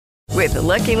With the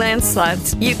Lucky Land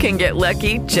Slots, you can get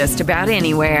lucky just about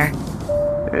anywhere.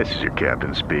 This is your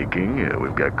captain speaking.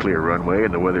 We've got clear runway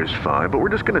and the weather's fine, but we're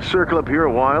just going to circle up here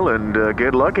a while and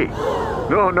get lucky.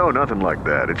 No, nothing like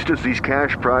that. It's just these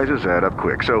cash prizes add up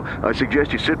quick. So I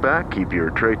suggest you sit back, keep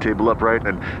your tray table upright,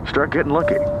 and start getting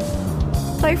lucky.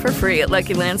 Play for free at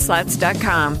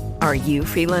LuckyLandSlots.com. Are you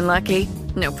feeling lucky?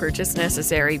 No purchase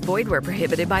necessary. Void where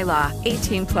prohibited by law.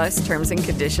 18 plus terms and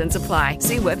conditions apply.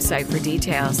 See website for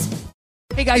details.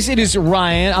 Hey guys, it is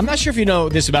Ryan. I'm not sure if you know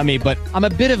this about me, but I'm a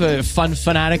bit of a fun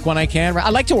fanatic when I can. I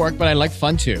like to work, but I like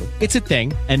fun too. It's a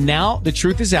thing. And now the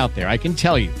truth is out there. I can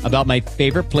tell you about my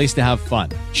favorite place to have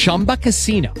fun. Chumba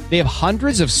Casino. They have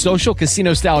hundreds of social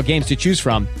casino style games to choose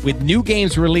from with new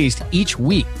games released each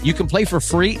week. You can play for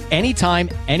free anytime,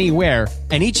 anywhere.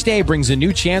 And each day brings a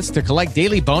new chance to collect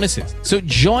daily bonuses. So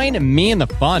join me in the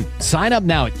fun. Sign up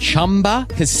now at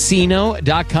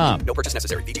ChumbaCasino.com. No purchase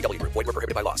necessary. VGW Group. Void where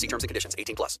prohibited by law. See terms and conditions.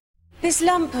 18 plus. This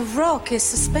lump of rock is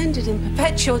suspended in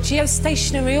perpetual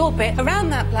geostationary orbit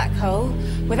around that black hole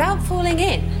without falling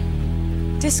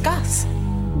in. Discuss.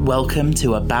 Welcome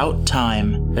to About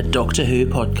Time, a Doctor Who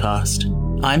podcast.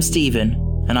 I'm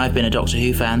Stephen, and I've been a Doctor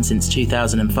Who fan since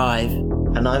 2005.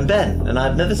 And I'm Ben, and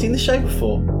I've never seen the show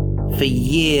before. For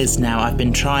years now, I've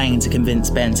been trying to convince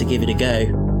Ben to give it a go.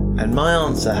 And my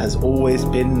answer has always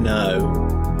been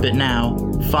no. But now,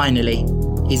 finally,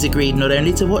 he's agreed not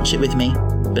only to watch it with me,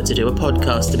 but to do a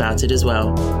podcast about it as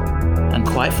well. And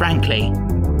quite frankly,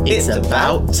 it's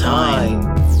about time.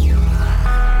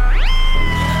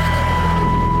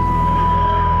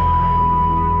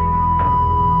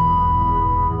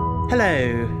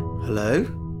 Hello. Hello?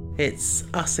 It's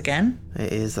us again.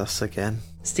 It is us again.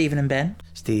 Stephen and Ben.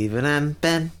 Stephen and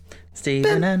Ben.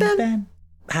 Stephen and Ben.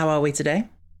 How are we today?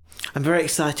 I'm very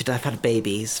excited. I've had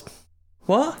babies.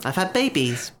 What? I've had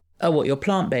babies. Oh, what, your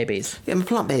plant babies? Yeah, my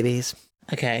plant babies.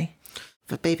 Okay. I've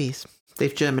had babies.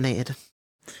 They've germinated.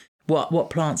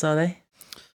 What plants are they?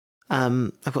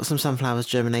 I've got some sunflowers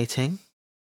germinating.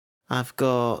 I've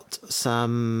got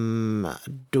some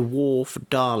dwarf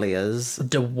dahlias.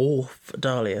 Dwarf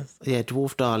dahlias? Yeah,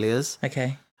 dwarf dahlias.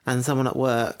 Okay. And someone at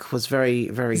work was very,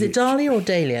 very... Is it dahlia or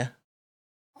dahlia?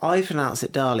 I pronounce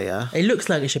it dahlia. It looks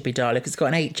like it should be dahlia because it's got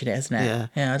an H in it, hasn't it? Yeah.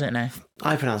 Yeah, I don't know.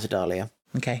 I pronounce it dahlia.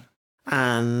 Okay.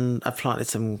 And I've planted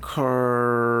some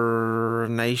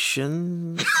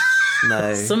carnations.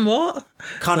 No. Some what?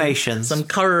 Carnations. Some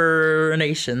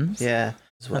carnations. Yeah.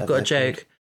 I've got a joke.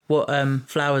 What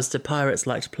flowers do pirates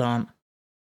like to plant?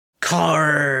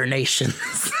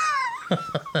 Carnations.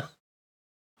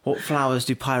 What flowers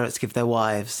do pirates give their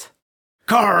wives?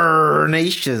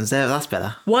 Carnations. There, that's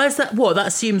better. Why is that? What? That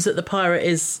assumes that the pirate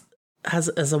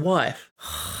has a wife.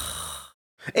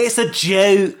 It's a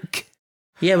joke.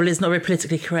 Yeah, well, it's not very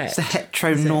politically correct. It's a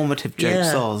heteronormative joke,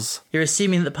 Yeah. soz. You're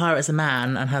assuming that the pirate's a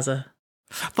man and has a...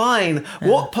 Fine.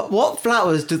 What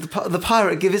flowers do the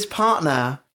pirate give his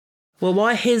partner? Well,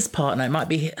 why his partner? It might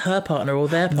be her partner or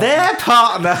their partner. Their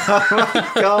partner! Oh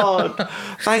my God.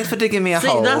 Thanks for digging me a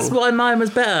hole. See, that's why mine was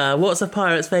better. What's a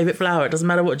pirate's favourite flower? It doesn't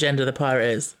matter what gender the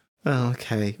pirate is.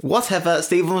 Okay. Whatever.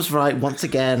 Stephen was right once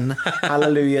again.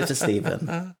 Hallelujah to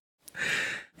Stephen.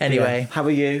 Anyway. Yeah. How are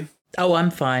you? Oh,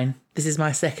 I'm fine. This is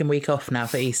my second week off now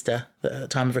for Easter, at the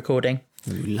time of recording.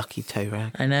 You lucky toe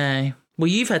rag. I know. Well,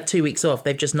 you've had 2 weeks off.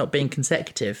 They've just not been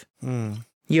consecutive.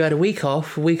 You had a week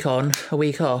off, a week on, a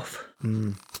week off.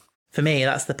 For me,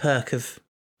 that's the perk of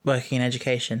working in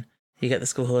education. You get the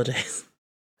school holidays.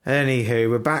 Anywho,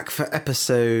 we're back for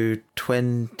episode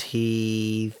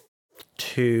 22.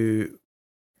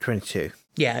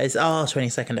 Yeah, it's our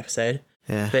 22nd episode.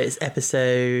 Yeah. But it's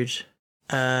episode,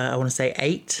 I want to say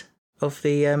 8 of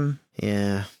the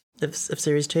Yeah. of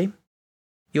series 2.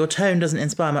 Your tone doesn't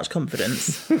inspire much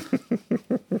confidence.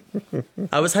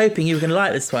 I was hoping you were going to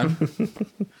like this one.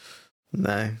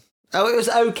 No. Oh, it was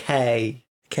okay.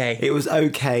 Okay. It was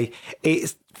okay.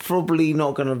 It's probably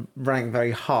not going to rank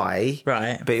very high.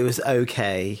 Right. But it was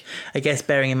okay. I guess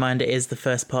bearing in mind it is the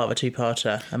first part of a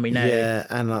two-parter, and we know... Yeah,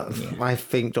 and I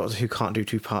think Doctor Who can't do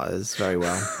two-parters very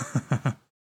well.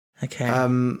 Okay.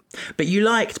 But you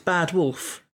liked Bad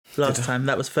Wolf last time.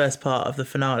 That was first part of the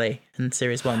finale in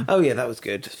Series 1. Oh, yeah, that was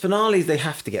good. Finales, they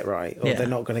have to get right, or they're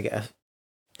not going to get a...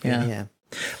 Yeah.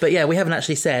 But yeah, we haven't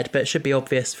actually said, but it should be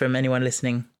obvious from anyone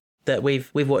listening, that we've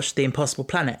watched The Impossible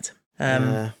Planet,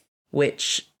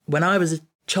 which, when I was a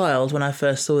child, when I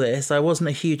first saw this, I wasn't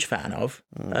a huge fan of.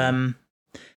 I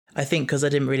think because I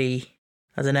didn't really...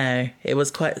 I don't know. It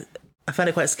was quite... I found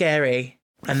it quite scary,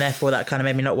 and therefore that kind of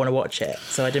made me not want to watch it,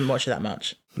 so I didn't watch it that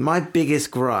much. My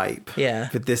biggest gripe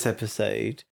with this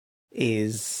episode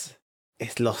is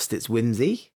it's lost its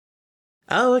whimsy.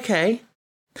 Oh, okay.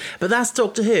 But that's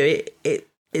Doctor Who. It's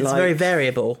Like- very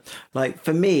variable. Like,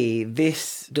 for me,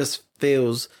 this just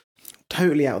feels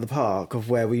totally out of the park of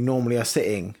where we normally are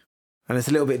sitting. And it's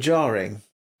a little bit jarring.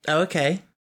 Oh, okay.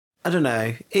 I don't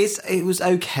know. It was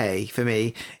okay for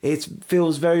me. It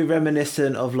feels very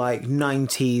reminiscent of like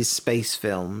 90s space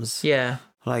films. Yeah.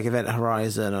 Like Event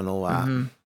Horizon and all that.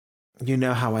 Mm-hmm. You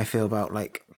know how I feel about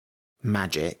like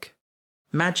magic.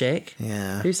 Magic?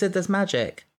 Yeah. Who said there's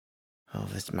magic? Oh,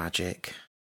 there's magic.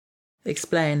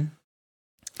 Explain.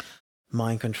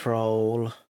 Mind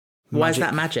control. Why is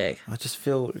that magic? I just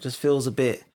feel it just feels a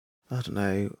bit, I don't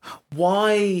know.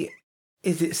 Why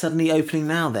is it suddenly opening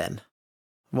now then?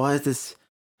 Why is this?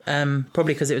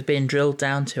 Probably because it was being drilled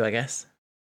down to, I guess.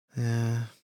 Yeah.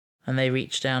 And they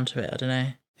reached down to it. I don't know.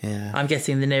 Yeah. I'm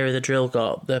guessing the nearer the drill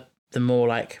got, the more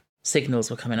like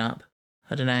signals were coming up.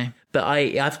 I don't know. But I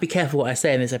have to be careful what I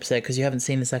say in this episode because you haven't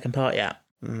seen the second part yet.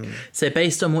 So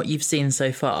based on what you've seen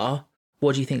so far,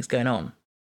 what do you think's going on?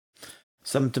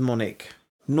 Some demonic,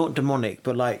 not demonic,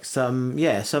 but like some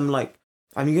like,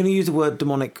 I'm going to use the word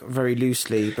demonic very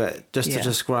loosely, but just to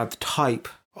describe the type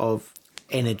of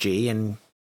energy and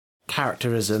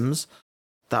characterisms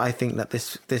that I think that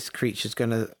this creature's going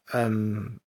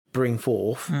to bring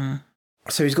forth.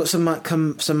 So he's got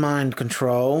some mind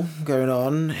control going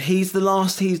on. He's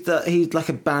like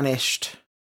a banished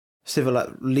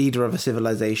leader of a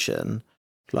civilization.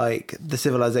 Like the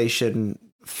civilization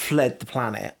fled the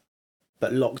planet,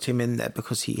 but locked him in there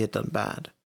because he had done bad.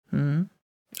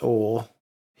 Or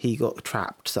he got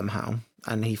trapped somehow,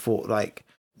 and he thought like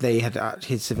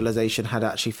his civilization had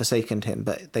actually forsaken him,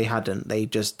 but they hadn't. They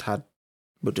just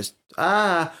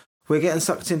we're getting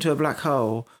sucked into a black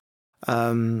hole.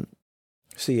 So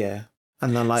yeah,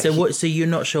 and then like So you're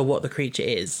not sure what the creature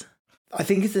is? I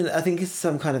think it's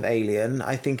some kind of alien.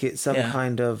 I think it's some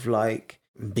kind of like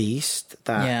beast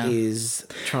that is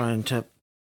trying to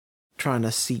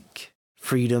seek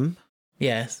freedom.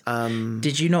 Yes.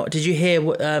 Did you hear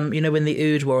what when the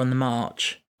Ood were on the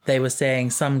march, they were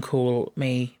saying some call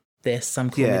me this, some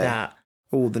call me that.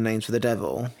 All the names for the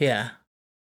devil. Yeah.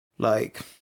 Like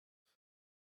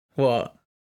what?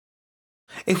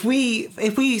 If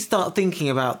we start thinking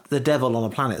about the devil on a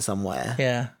planet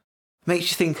somewhere,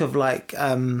 makes you think of like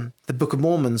the Book of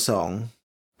Mormon song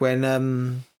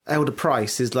when Elder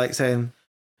Price is like saying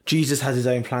Jesus has his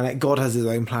own planet, God has his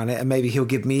own planet, and maybe he'll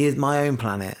give me my own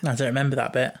planet. I don't remember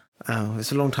that bit. Oh,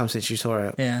 it's a long time since you saw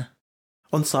it. Yeah.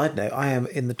 On side note, I am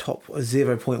in the top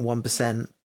 0.1%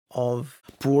 of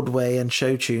Broadway and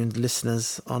show tuned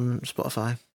listeners on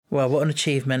Spotify. Well, what an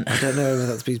achievement. I don't know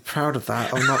whether to be proud of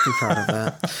that or not be proud of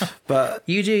that. But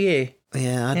you do you.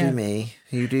 Yeah, I do me.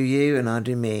 You do you and I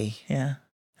do me. Yeah.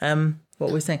 What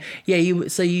were we saying? Yeah,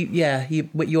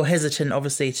 you're hesitant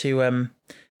obviously to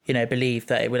believe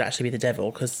that it would actually be the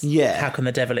devil because how can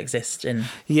the devil exist in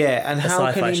and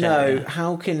how can he know? Yeah.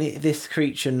 How can this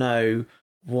creature know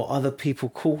what other people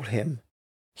call him?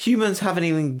 Humans haven't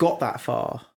even got that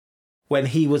far when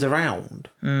he was around.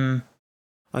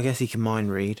 I guess he can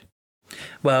mind read.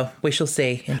 Well, we shall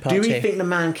see in part 2. Do we think the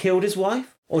man killed his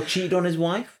wife or cheated on his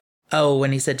wife? Oh,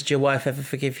 when he said, "Did your wife ever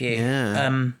forgive you?"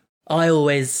 Yeah. I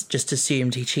always just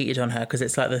assumed he cheated on her because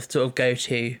it's like the sort of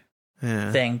go-to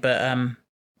thing. But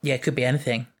it could be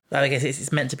anything. I guess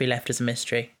it's meant to be left as a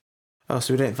mystery. Oh,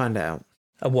 so we don't find out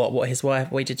what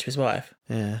he did to his wife?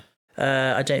 Yeah.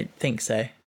 I don't think so.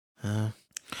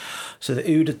 So the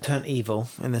Ood had turned evil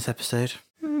in this episode.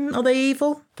 Are they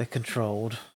evil? They're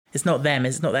controlled. It's not them.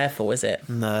 It's not their fault, is it?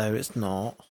 No, it's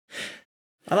not.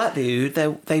 I like the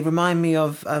Ood. They remind me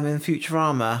of in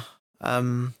Futurama,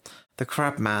 the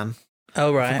Crab Man.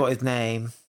 Oh right. I forgot his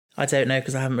name. I don't know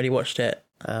because I haven't really watched it.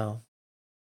 Oh.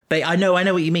 But I know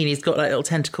what you mean. He's got like little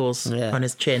tentacles on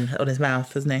his chin, on his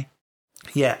mouth, hasn't he?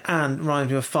 Yeah, and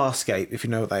reminds me of Farscape, if you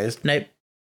know what that is. Nope.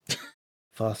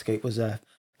 Farscape was a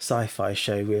sci-fi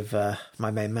show with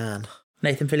my main man.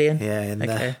 Nathan Fillion? Yeah,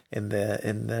 in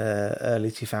the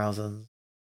early 2000s.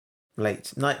 Late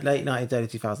 90s, early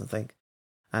 2000s, I think.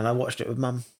 And I watched it with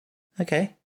Mum.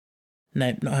 Okay.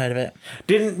 No, not heard of it.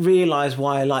 Didn't realise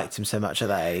why I liked him so much at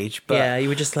that age. But yeah, you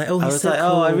were just like, oh, he's I was so like, cool.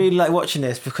 oh, I really like watching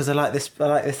this because I like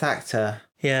this actor.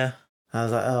 Yeah. I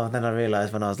was like, oh, and then I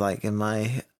realised when I was like in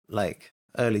my like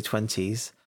early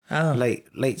 20s,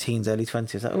 late teens, early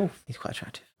 20s, like, oh, he's quite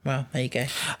attractive. Well, there you go.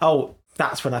 Oh,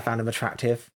 that's when I found him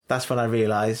attractive. That's when I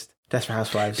realised Desperate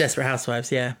Housewives. Desperate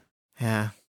Housewives, yeah. Yeah.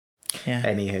 Yeah.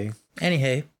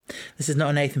 Anywho, this is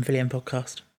not a Nathan Fillion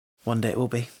podcast. One day it will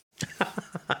be.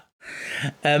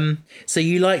 So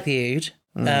you like the Ood.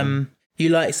 You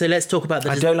like, so let's talk about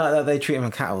the... I don't like that they treat them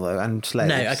like cattle, though, and slaves.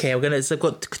 No, okay, so I've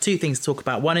got two things to talk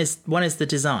about. One is the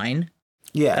design.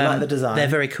 Yeah, I like the design. They're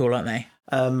very cool, aren't they?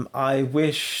 I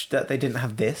wish that they didn't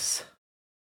have this.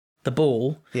 The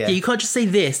ball? Yeah. You can't just say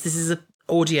this. This is an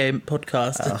audio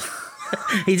podcast.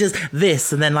 Oh. He does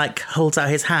this and then, like, holds out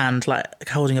his hand like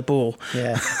holding a ball.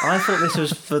 Yeah. I thought this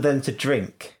was for them to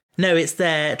drink. No, it's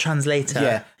their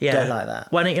translator. Yeah, don't like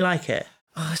that. Why don't you like it?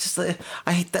 Oh, it's just like...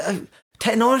 I hate that.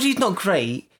 Technology's not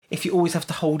great if you always have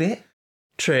to hold it.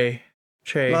 True.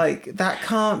 Like, that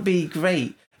can't be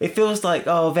great. It feels like,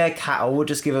 they're cattle, we'll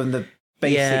just give them the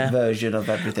basic version of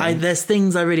everything. There's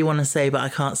things I really want to say, but I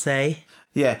can't say.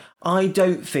 Yeah, I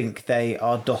don't think they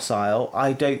are docile.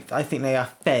 I think they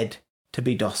are fed to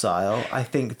be docile. I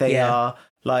think they are,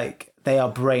 they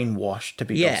are brainwashed to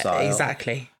be docile. Yeah,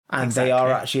 exactly. And they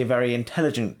are actually a very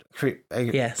intelligent group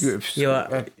of people.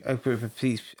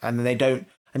 And they don't...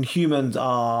 And humans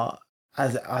are,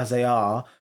 as they are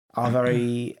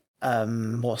very,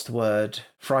 what's the word,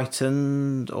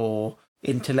 frightened or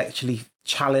intellectually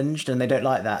challenged, and they don't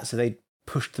like that, so they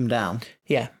push them down.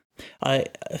 Yeah, I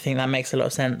think that makes a lot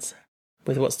of sense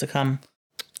with what's to come.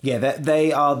 Yeah,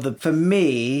 they are for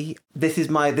me, this is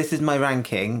my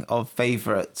ranking of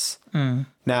favourites.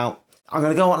 Now, I'm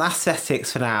going to go on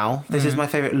aesthetics for now. This is my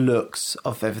favourite looks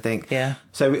of everything. Yeah.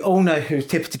 So we all know who's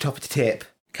tippity-toppity tip.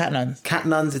 Cat nuns. Cat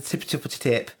nuns are tippity-toppity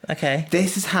tip. Okay.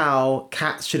 This is how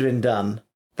Cats should have been done.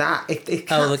 That if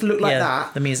Cats looked like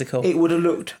that, the musical, it would have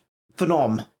looked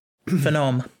phenom.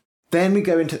 Then we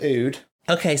go into Ood.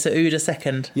 Okay, so Ood a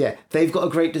second. Yeah, they've got a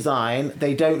great design.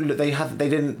 They don't look. They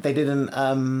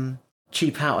didn't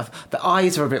cheap out. The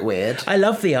eyes are a bit weird. I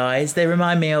love the eyes. They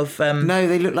remind me of. No,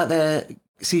 they look like they're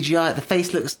CGI. The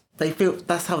face looks. They feel.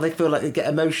 That's how they feel like they get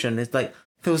emotion. It's like.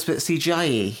 Feels a bit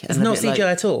CGI-y. It's not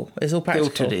CGI at all. It's all practical.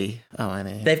 Filtered-y. Oh, I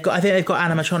know. I think they've got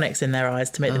animatronics in their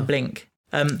eyes to make them blink.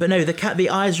 But no, the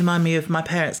eyes remind me of my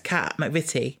parents' cat,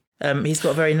 McVitie. He's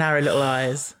got very narrow little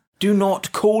eyes. Do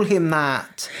not call him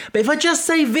that. But if I just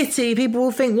say Vitty, people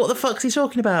will think, what the fuck's he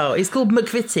talking about? He's called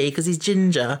McVitie because he's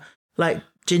ginger, like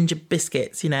ginger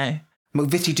biscuits, you know.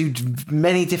 McVitie do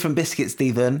many different biscuits,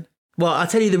 Stephen. Well, I'll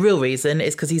tell you the real reason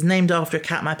is because he's named after a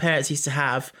cat my parents used to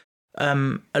have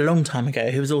a long time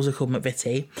ago, who was also called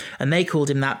McVitie, and they called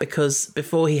him that because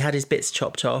before he had his bits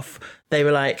chopped off, they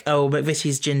were like, "Oh,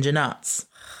 McVitie's ginger nuts."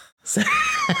 So,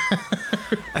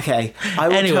 okay, I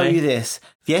will tell you this: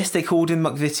 yes, they called him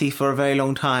McVitie for a very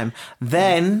long time.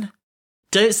 Then,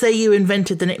 don't say you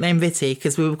invented the nickname Vitty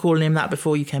because we were calling him that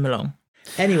before you came along.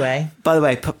 Anyway, by the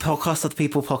way, podcast of the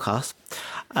people podcast.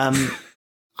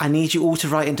 I need you all to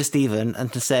write into Stephen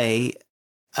and to say,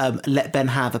 "Let Ben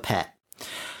have a pet."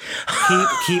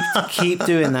 Keep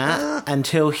doing that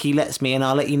until he lets me, and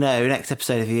I'll let you know next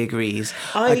episode if he agrees.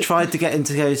 I tried to get him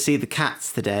to go see the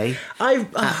cats today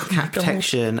at Cat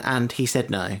Protection, and he said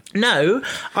no. No,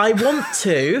 I want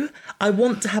to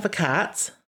have a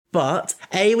cat, but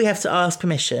A, we have to ask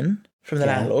permission from the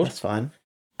landlord. That's fine.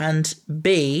 And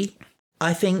B,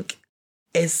 I think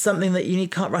it's something that you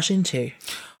can't rush into.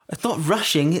 It's not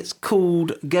rushing, it's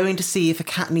called going to see if a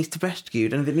cat needs to be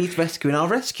rescued, and if it needs rescuing, I'll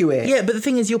rescue it. Yeah, but the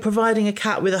thing is, you're providing a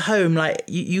cat with a home, like,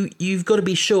 you've got to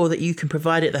be sure that you can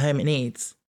provide it the home it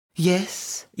needs.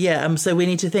 Yes. Yeah, so we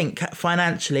need to think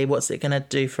financially, what's it going to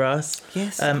do for us?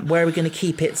 Yes. Where are we going to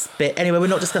keep its bit? Anyway, we're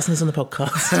not discussing this on the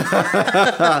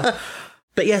podcast.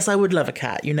 But yes, I would love a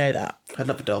cat, you know that. I'd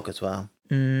love a dog as well.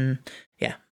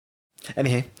 Yeah.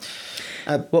 Anywho.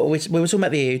 We were talking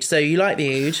about the Ood. So you like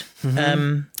the Ood.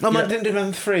 Mm-hmm. I didn't do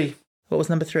number 3. What was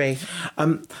number 3?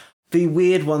 The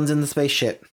weird ones in the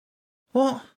spaceship.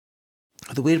 What?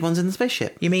 The weird ones in the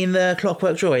spaceship. You mean the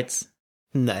clockwork droids?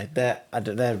 No, I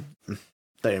don't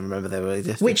even remember they were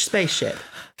existing. Which spaceship?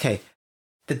 Okay.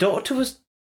 The Doctor was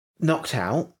knocked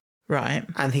out. Right.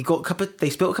 And he got they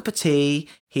spilled a cup of tea.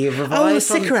 He revived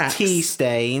from tea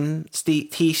steam.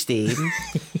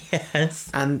 Yes.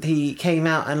 And he came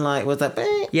out and was like...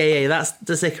 Bleh. Yeah, that's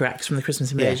the Sycorax from the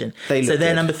Christmas Invasion. Yeah, they're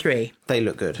good. Number 3. They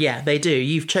look good. Yeah, they do.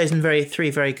 You've chosen 3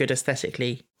 very good,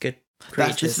 aesthetically good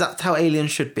creatures. That's how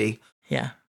aliens should be.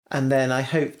 Yeah. And then I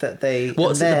hope that they...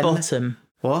 What's at the bottom?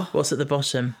 What? What's at the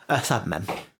bottom?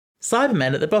 Cybermen.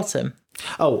 Cybermen at the bottom?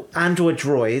 Oh, android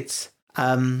droids.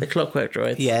 The clockwork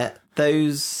droids. Yeah,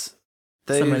 those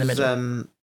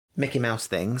Mickey Mouse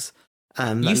things.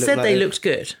 You said they looked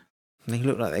good. They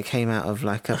looked like they came out of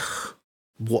a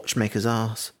watchmaker's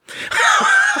arse.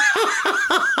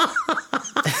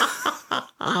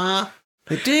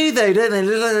 They do though, don't they? They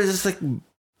look like they're just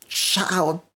shut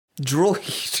out a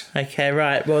droid. Okay,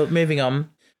 right. Well, moving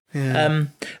on. Yeah.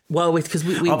 Because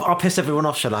we I'll piss everyone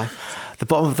off, shall I? The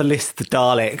bottom of the list, the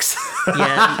Daleks.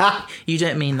 Yeah, you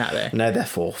don't mean that though. No, they're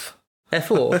fourth. They're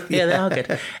fourth. Yeah, they are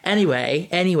good. Anyway.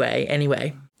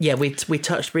 Yeah, we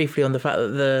touched briefly on the fact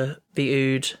that the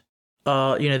Ood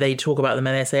are, they talk about them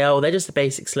and they say, oh, they're just a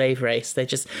basic slave race.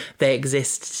 They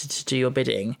exist to do your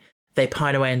bidding. They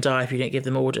pine away and die if you don't give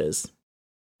them orders.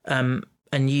 And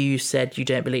you said you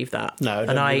don't believe that. No, I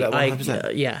don't believe that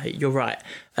 100%. Yeah, you're right.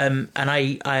 And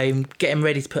I'm getting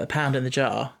ready to put a pound in the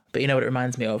jar, but you know what it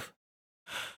reminds me of?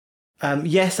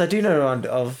 Yes, I do know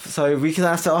of. So we can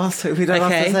have to ask. We don't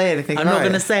have to say anything. I'm not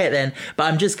going to say it then, but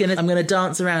I'm going to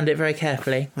dance around it very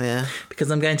carefully. Yeah.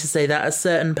 Because I'm going to say that a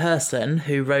certain person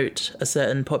who wrote a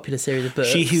certain popular series of books.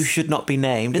 She who should not be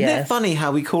named. Isn't it funny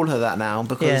how we call her that now?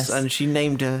 Because and she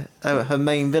named her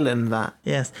main villain that.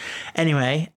 Yes.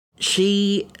 Anyway,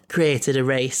 she created a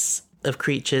race of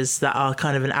creatures that are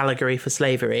kind of an allegory for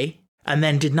slavery, and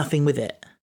then did nothing with it.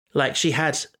 Like she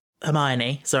had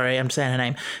Hermione, sorry, I'm saying her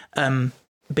name,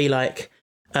 be like,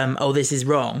 oh, this is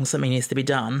wrong, something needs to be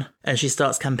done. And she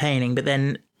starts campaigning, but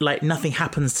then like nothing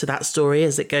happens to that story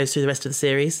as it goes through the rest of the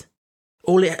series.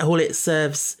 All it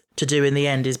serves to do in the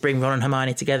end is bring Ron and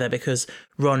Hermione together because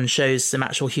Ron shows some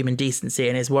actual human decency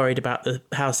and is worried about the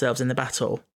house elves in the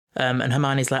battle. And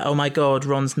Hermione's like, oh my God,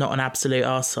 Ron's not an absolute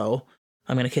arsehole.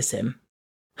 I'm going to kiss him.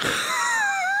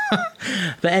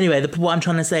 But anyway, what I'm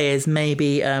trying to say is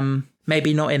maybe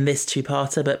not in this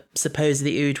two-parter, but suppose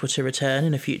the Ood were to return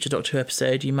in a future Doctor Who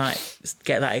episode, you might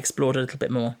get that explored a little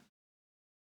bit more.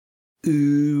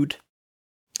 Ood.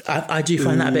 I do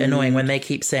find that a bit annoying when they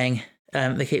keep saying,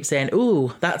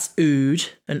 ooh, that's Ood,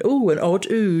 and ooh, an odd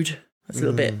Ood. That's a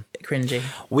little bit cringy.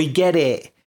 We get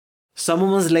it.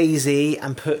 Someone was lazy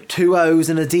and put two O's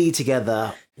and a D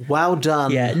together. Well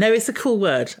done. Yeah, no, it's a cool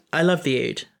word. I love the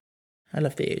Ood.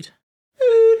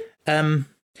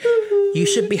 You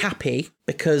should be happy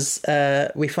because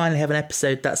we finally have an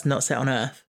episode that's not set on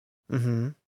Earth.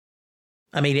 Mm-hmm.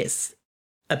 I mean, it's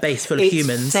a base full of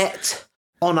humans. It's set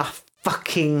on a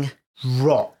fucking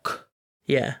rock.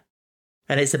 Yeah.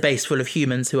 And it's a base full of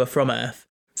humans who are from Earth.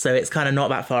 So it's kind of not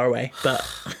that far away. But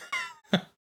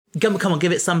come on,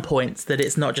 give it some points that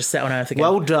it's not just set on Earth again.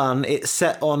 Well done. It's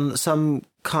set on some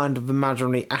kind of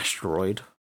imaginary asteroid.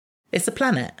 It's a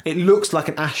planet. It looks like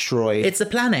an asteroid. It's a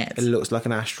planet. It looks like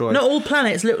an asteroid. Not all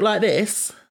planets look like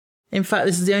this. In fact,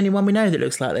 this is the only one we know that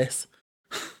looks like this.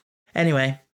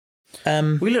 Anyway.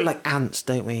 We look like ants,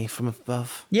 don't we, from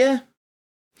above? Yeah.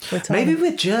 Maybe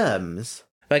we're germs.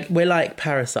 Like, we're like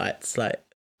parasites, like,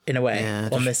 in a way,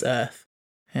 on this Earth.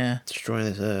 Yeah. Destroying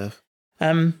this Earth.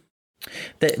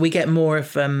 That we get more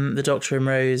of the Doctor and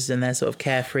Rose and their sort of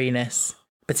carefreeness.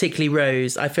 Particularly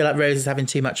Rose. I feel like Rose is having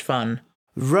too much fun.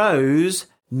 Rose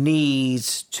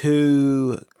needs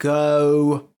to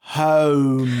go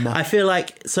home. I feel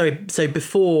like, so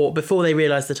before they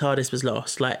realised the TARDIS was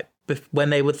lost, like when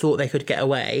they thought they could get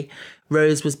away,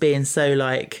 Rose was being so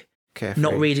like carefree.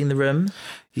 Not reading the room.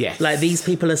 Yes. Like these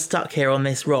people are stuck here on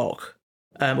this rock.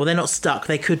 Well, they're not stuck.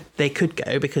 They could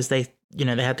go because they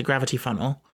had the gravity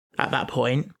funnel at that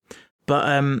point.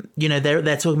 But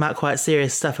they're talking about quite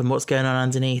serious stuff and what's going on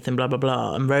underneath and blah blah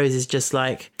blah. And Rose is just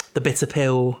like the bitter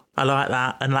pill. I like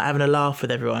that, and like having a laugh with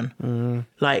everyone.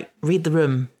 Like read the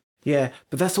room. Yeah,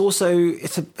 but that's also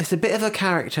it's a bit of a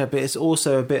character, but it's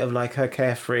also a bit of like her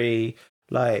carefree,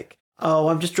 like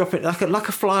I'm just dropping like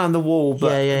a fly on the wall,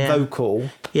 but vocal.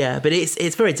 Yeah, but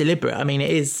it's very deliberate. I mean,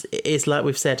 it is like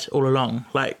we've said all along.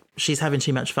 Like she's having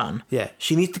too much fun. Yeah,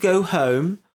 she needs to go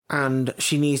home, and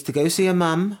she needs to go see her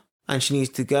mum. And she needs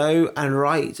to go and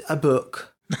write a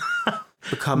book.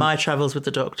 My Travels with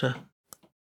the Doctor.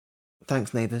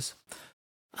 Thanks, neighbours.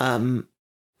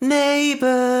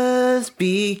 Neighbours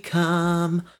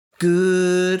become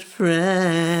good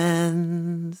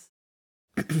friends.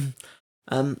 I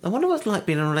wonder what it's like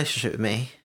being in a relationship with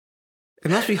me.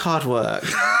 It must be hard work.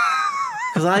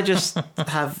 Because I just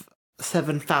have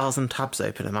 7,000 tabs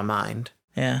open in my mind.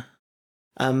 Yeah.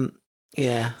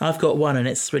 Yeah. I've got one and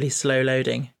it's really slow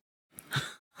loading.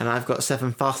 And I've got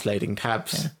 7 fast loading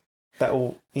tabs.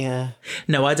 Yeah.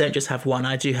 No, I don't just have one.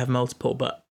 I do have multiple,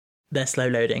 but they're slow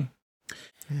loading.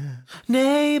 Yeah.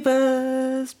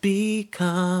 Neighbours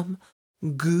become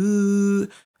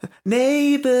good.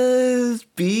 Neighbours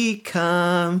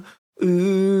become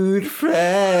good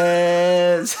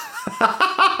friends.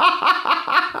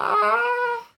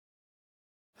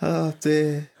 Oh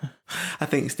dear. I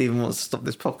think Stephen wants to stop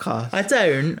this podcast. I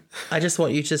don't. I just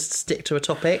want you to stick to a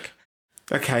topic.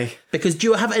 Okay. Because do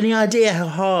you have any idea how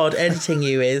hard editing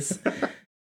you is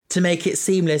to make it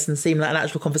seamless and seem like an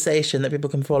actual conversation that people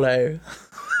can follow?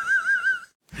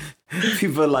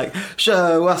 People are like,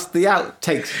 show us the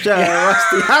outtakes, show us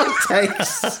the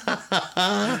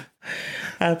outtakes.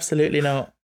 Absolutely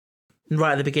not.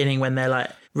 Right at the beginning when they're like,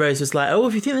 Rose was like, oh,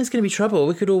 if you think there's going to be trouble,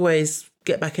 we could always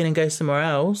get back in and go somewhere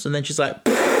else. And then she's like,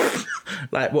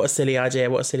 like, what a silly idea,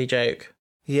 what a silly joke.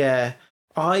 Yeah.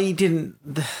 I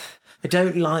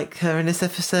don't like her in this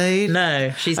episode.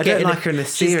 No, I don't like her in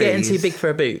this series. She's getting too big for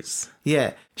her boots.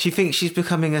 Yeah. She thinks she's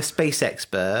becoming a space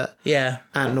expert. Yeah.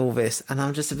 And all this. And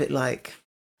I'm just a bit like,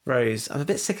 Rose, I'm a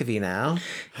bit sick of you now.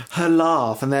 Her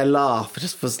laugh and their laugh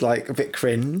just was like a bit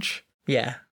cringe.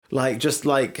 Yeah. Like, just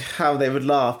like how they would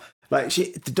laugh. Like,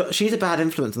 she's a bad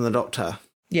influence on the Doctor.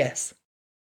 Yes.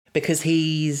 Because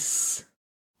he's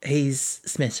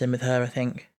smitten with her, I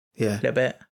think. Yeah. A little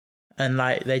bit. And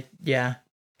like,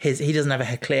 he doesn't have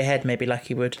a clear head maybe like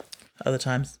he would other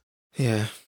times. Yeah.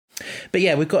 But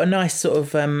yeah, we've got a nice sort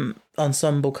of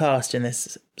ensemble cast in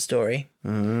this story.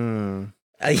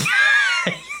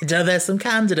 There's some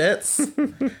candidates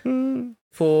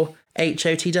for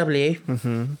HOTW.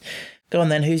 Mm-hmm. Go on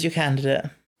then, who's your candidate?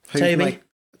 Toby?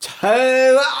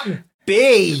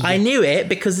 Toby! I knew it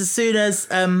because as soon as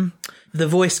the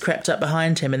voice crept up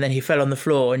behind him and then he fell on the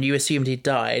floor and you assumed he'd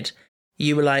died,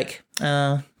 you were like,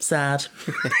 oh, sad.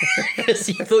 Because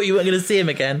you thought you weren't going to see him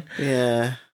again.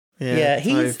 Yeah. Yeah,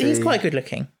 he's quite good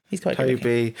looking. He's quite good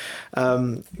looking.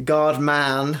 Toby. Guard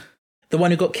man. The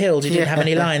one who got killed, who didn't have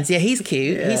any lines. Yeah, he's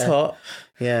cute. Yeah. He's hot.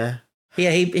 Yeah.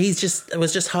 Yeah, he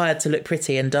was just hired to look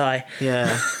pretty and die.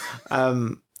 Yeah.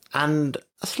 And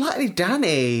slightly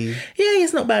Danny. Yeah,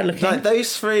 he's not bad looking. Like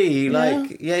those three,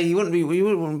 you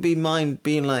wouldn't be mind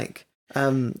being like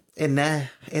in their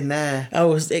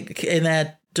Oh, in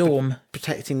their dorm,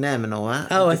 protecting them and all that.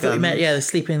 Oh, I thought you meant they're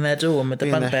sleeping in their dorm with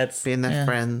the bunk beds, being their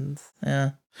friends.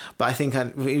 Yeah. But I think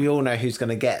we all know who's going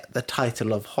to get the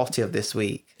title of Hottie of this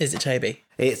week. Is it Toby?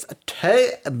 It's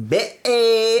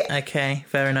Toby. Okay,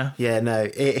 fair enough. Yeah, no.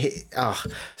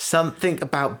 Something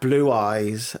about blue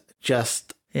eyes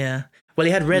just... Yeah. Well,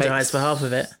 he had red eyes for half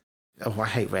of it. Oh, I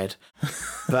hate red.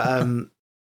 But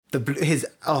his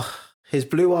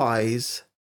blue eyes...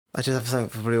 I just have something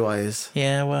for blue eyes.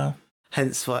 Yeah, well...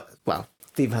 Hence what... Well,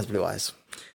 Stephen has blue eyes.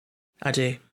 I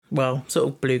do. Well, sort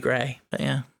of blue-grey, but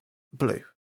yeah. Blue.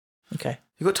 Okay.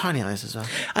 You've got tiny eyes as well.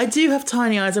 I do have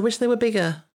tiny eyes. I wish they were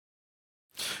bigger.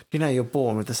 You know, you're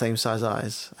born with the same size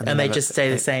eyes. And they just stay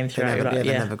the same throughout your life.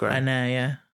 They never grow. I know,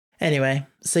 yeah. Anyway,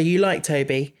 so you like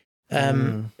Toby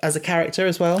as a character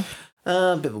as well?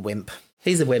 A bit of a wimp.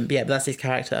 He's a wimp, yeah, but that's his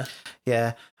character.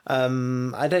 Yeah.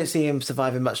 I don't see him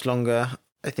surviving much longer.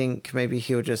 I think maybe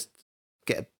he'll just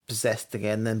get possessed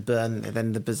again, then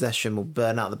the possession will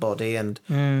burn out the body and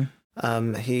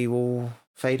he will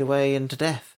fade away into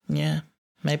death. Yeah,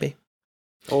 maybe.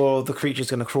 Or the creature's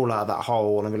going to crawl out of that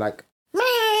hole and be like...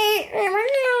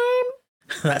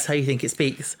 That's how you think it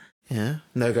speaks? Yeah.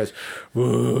 No, it goes,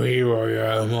 oh, here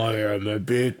I am a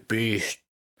big beast.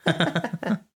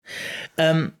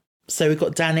 So we've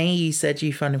got Danny. You said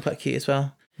you find him quite cute as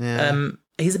well. Yeah.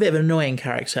 He's a bit of an annoying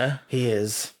character. He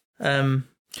is. And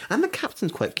the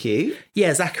captain's quite cute.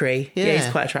 Yeah, Zachary. Yeah,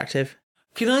 he's quite attractive.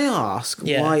 Can I ask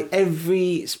why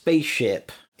every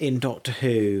spaceship in Doctor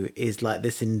Who is like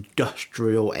this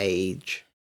industrial age?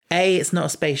 It's not a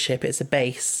spaceship, it's a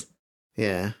base.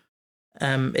 Yeah.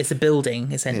 It's a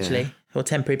building, essentially, or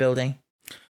temporary building.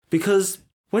 Because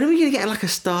when are we going to get like a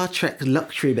Star Trek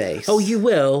luxury base? Oh, you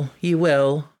will.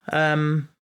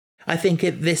 I think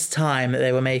at this time that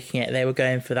they were making it, they were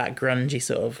going for that grungy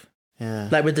sort of... Yeah.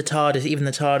 Like with the TARDIS, even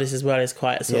the TARDIS as well is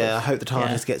quite a sort of... Yeah, I hope the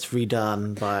TARDIS gets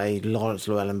redone by Lawrence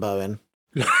Llewellyn-Bowen.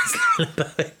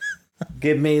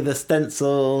 Give me the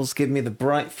stencils, give me the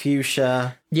bright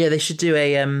fuchsia. Yeah, they should do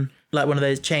a like one of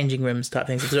those changing rooms type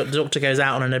things. The Doctor goes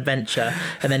out on an adventure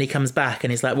and then he comes back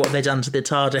and he's like, what have they done to the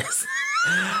TARDIS?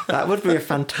 That would be a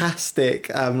fantastic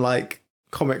like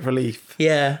comic relief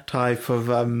type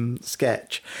of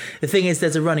sketch. The thing is,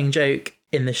 there's a running joke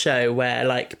in the show where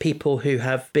like people who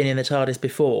have been in the TARDIS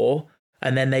before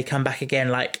and then they come back again,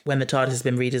 like when the TARDIS has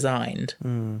been redesigned,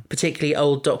 particularly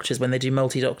old Doctors when they do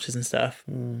multi-Doctors and stuff,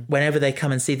 whenever they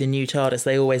come and see the new TARDIS,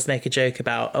 they always make a joke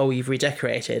about, oh, you've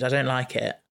redecorated, I don't like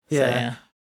it. Yeah.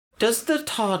 Does the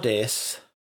TARDIS...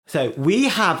 So we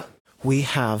have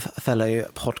fellow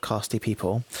podcasty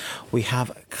people, we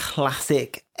have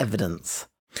classic evidence.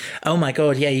 Oh my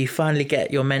God, yeah, you finally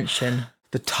get your mention.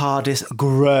 The TARDIS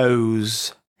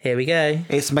grows. Here we go.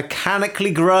 It's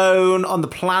mechanically grown on the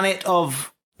planet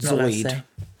of Zoid.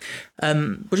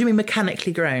 What do you mean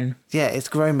mechanically grown? Yeah, it's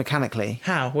grown mechanically.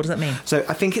 How? What does that mean? So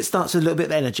I think it starts with a little bit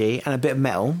of energy and a bit of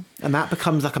metal, and that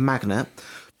becomes like a magnet,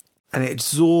 and it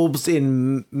absorbs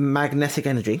in magnetic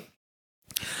energy.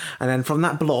 And then from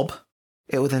that blob,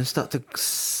 it will then start to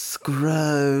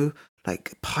grow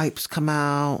like pipes come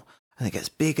out and it gets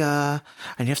bigger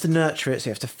and you have to nurture it. So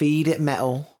you have to feed it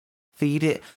metal,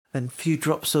 then a few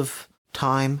drops of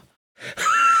time,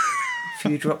 a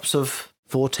few drops of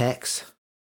vortex,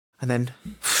 and then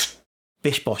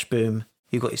bish bosh boom,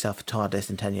 you got yourself a TARDIS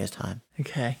in 10 years' time.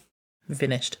 Okay.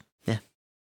 Finished. Yeah.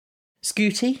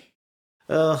 Scooty?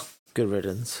 Oh, good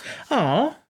riddance.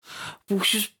 Oh. Well,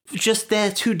 she's just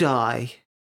there to die.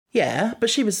 Yeah, but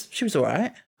she was all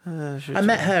right. I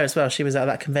met her as well. She was at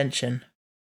that convention.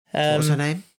 What was her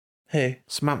name? Who?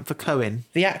 Samantha Cohen.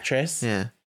 The actress? Yeah.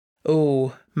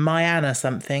 Oh, Myanna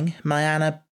something.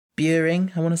 Myanna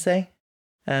Buring, I want to say.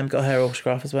 Got her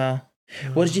autograph as well.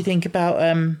 What did you think about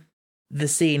the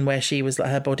scene where she was like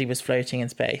her body was floating in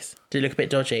space? Did it look a bit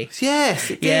dodgy? Yes,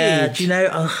 it did. Yeah, do you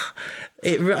know?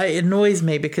 It annoys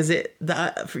me because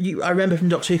I remember from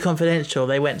Doctor Who Confidential,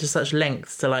 they went to such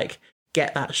lengths to like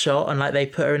get that shot and like they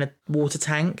put her in a water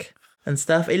tank and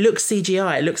stuff. It looks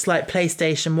CGI. It looks like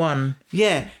PlayStation 1.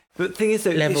 Yeah, but the thing is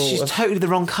though, she's totally the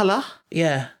wrong colour.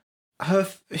 Yeah.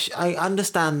 I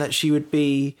understand that she would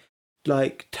be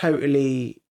like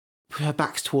totally, her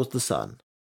back's towards the sun.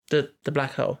 The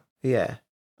black hole. Yeah.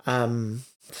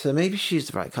 So maybe she's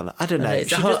the right colour. I don't know.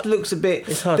 She just looks a bit...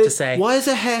 It's hard to say. Why is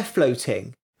her hair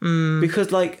floating?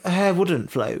 Because like her hair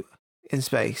wouldn't float in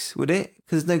space, would it?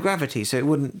 Because there's no gravity, so it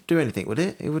wouldn't do anything, would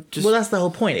it? It would just... Well, that's the whole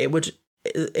point.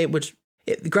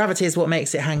 Gravity is what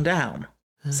makes it hang down.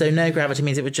 So no gravity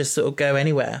means it would just sort of go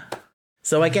anywhere.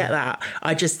 So I get that.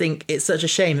 I just think it's such a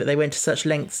shame that they went to such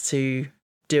lengths to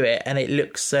do it, and it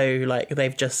looks so like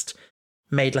they've just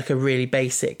made like a really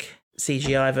basic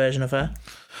CGI version of her.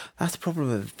 That's the problem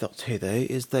with Doctor Who, though,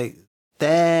 is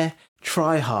their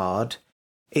try-hard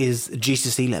is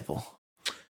GCSE level.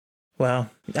 Well,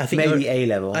 I think maybe A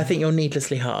level. I think you're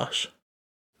needlessly harsh.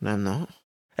 No, I'm not.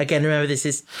 Again, remember this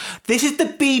is the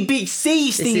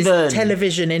BBC, Stephen. This is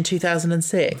television in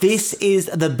 2006. This is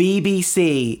the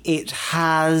BBC. It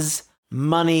has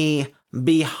money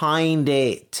behind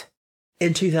it.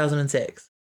 In 2006.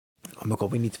 Oh my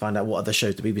God, we need to find out what other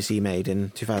shows the BBC made in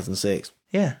 2006.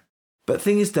 Yeah. But the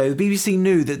thing is, though, the BBC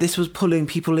knew that this was pulling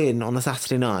people in on a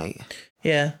Saturday night.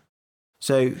 Yeah.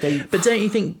 So they... But don't you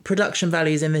think production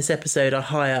values in this episode are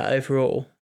higher overall?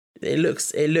 It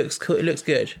looks cool. It looks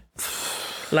good.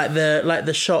 Like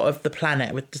the shot of the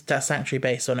planet with that sanctuary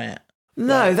base on it.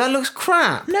 No, that looks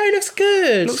crap. No, it looks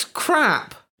good. It looks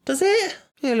crap. Does it?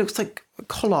 Yeah, it looks like a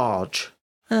collage.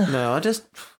 No,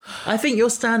 I think your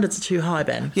standards are too high,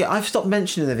 Ben. Yeah, I've stopped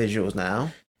mentioning the visuals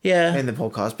now. Yeah. In the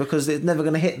podcast because it's never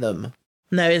going to hit them.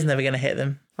 No, it's never going to hit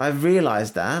them. I've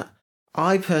realised that.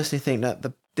 I personally think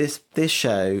that this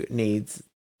show needs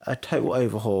a total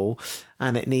overhaul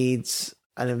and it needs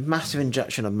a massive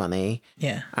injection of money.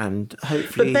 Yeah. And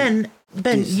hopefully... But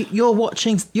Ben, you're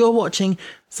watching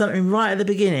something right at the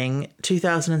beginning,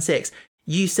 2006.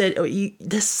 You said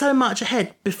there's so much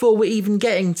ahead before we're even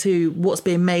getting to what's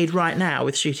being made right now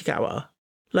with Shutigawa.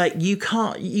 Like you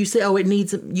can't you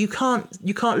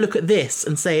can't look at this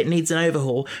and say it needs an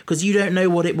overhaul because you don't know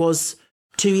what it was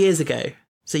 2 years ago.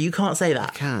 So you can't say that.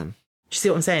 I can. Do you see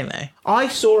what I'm saying though? I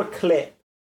saw a clip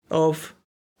of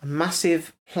a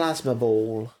massive plasma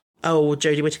ball. Oh,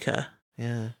 Jodie Whittaker.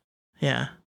 Yeah. Yeah.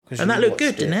 And that looked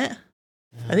good, didn't it?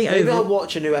 Yeah. I think maybe I'll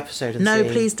watch a new episode and No, see.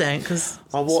 Please don't, because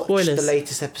I'll watch the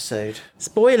latest episode.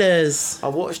 Spoilers.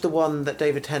 I'll watch the one that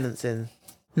David Tennant's in.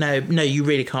 No, you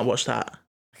really can't watch that.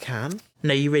 I can?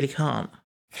 No, you really can't.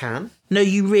 Can? No,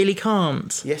 you really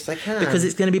can't. Yes, I can. Because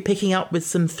it's going to be picking up with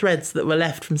some threads that were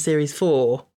left from Series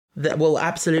 4 that will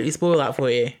absolutely spoil that for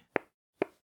you.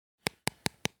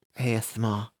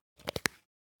 ASMR.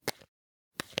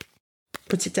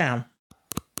 Put it down.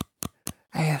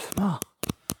 ASMR.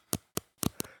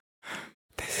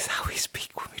 This is how we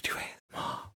speak when we do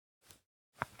ASMR.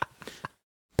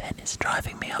 Ben is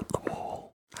driving me up the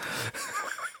wall.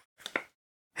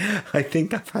 I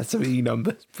think I've had some E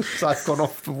numbers because I've gone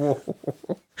off the wall.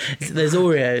 There's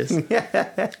Oreos.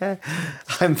 Yeah.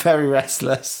 I'm very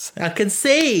restless. I can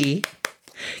see.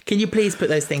 Can you please put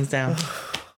those things down?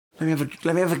 Let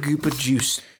me have a goop of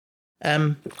juice.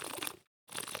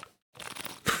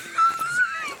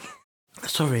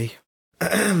 Sorry.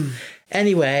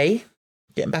 Anyway,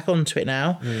 getting back onto it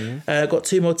now. Got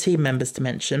 2 more team members to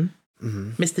mention.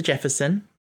 Mr. Jefferson.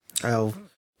 Oh,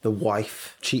 the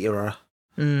wife cheaterer.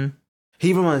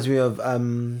 He reminds me of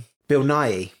Bill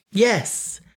Nye.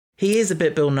 Yes, he is a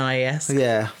bit Bill Nye-esque.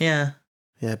 Yeah,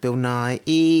 Bill Nye.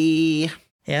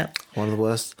 Yeah, one of the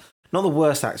worst. Not the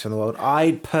worst actor in the world.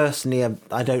 I personally,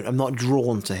 I'm not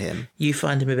drawn to him. You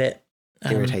find him a bit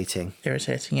irritating.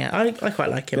 Irritating, yeah. I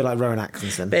quite like him. A bit like Rowan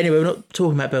Atkinson. But anyway, we're not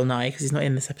talking about Bill Nye because he's not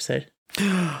in this episode.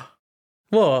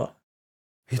 What?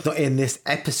 He's not in this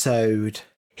episode.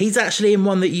 He's actually in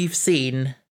one that you've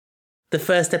seen. The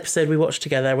first episode we watched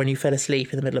together when you fell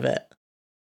asleep in the middle of it.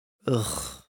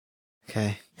 Ugh.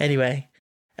 Okay. Anyway.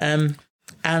 And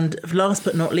last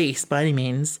but not least, by any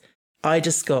means,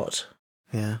 Ida Scott.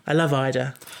 Yeah. I love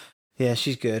Ida. Yeah,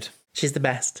 she's good. She's the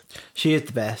best. She is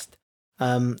the best.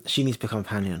 She needs to become a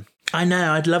companion. I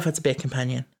know, I'd love her to be a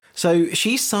companion. So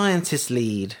she's scientist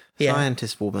lead. Yeah.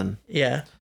 Scientist woman. Yeah.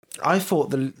 I thought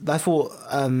the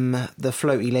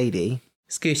floaty lady.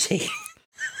 Scooty.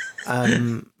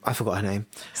 I forgot her name.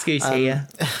 Scooty, yeah.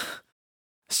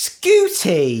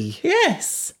 Scooty!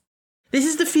 Yes! This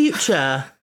is the future.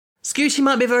 Scooty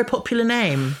might be a very popular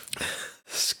name.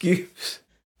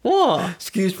 What?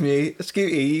 Excuse me.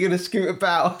 Scooty, you going to scoot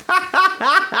about?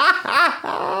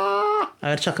 I'm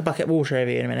going to chuck a bucket of water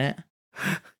over you in a minute.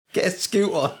 Get a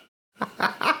scoot on.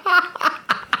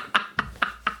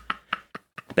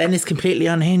 Ben is completely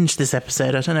unhinged this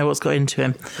episode. I don't know what's got into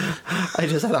him. I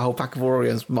just had a whole pack of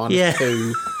Oreos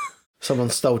 -2. Someone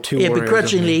stole 2 Oreos. Yeah,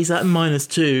 begrudgingly, he's like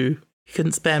 -2. He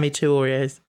couldn't spare me 2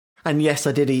 Oreos. And yes,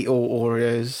 I did eat all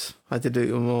Oreos. I did eat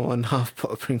them all and half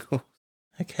pot of Pringles.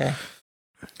 Okay.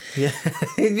 Yeah.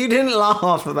 You didn't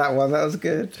laugh at that one. That was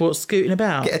good. What's scooting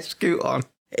about? Get a scoot on.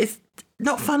 It's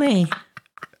not funny.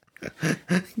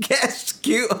 Get a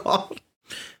scoot on.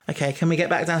 Okay, can we get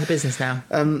back down to business now?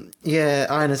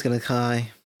 Yeah, Ina's gonna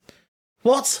die.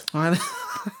 What?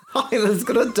 Ina's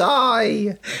gonna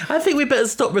die. I think we better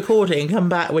stop recording and come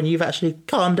back when you've actually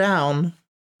calmed down.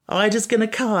 Ida's gonna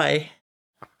die.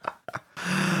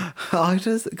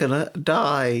 Ida's gonna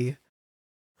die.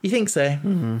 You think so?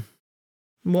 Mm-hmm.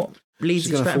 What leads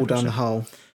She's you to gonna that fall down the impression? hole.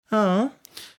 Oh.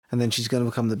 And then she's gonna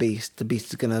become the beast. The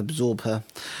beast is gonna absorb her.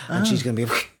 And she's gonna be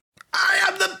like, I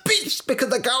am the beast! Because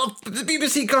the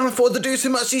BBC can't afford to do so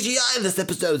much CGI in this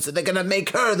episode, so they're gonna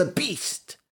make her the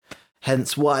beast.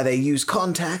 Hence why they use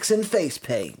contacts and face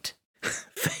paint.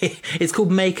 It's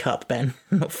called makeup, Ben,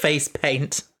 not face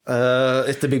paint.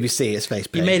 It's the BBC, it's face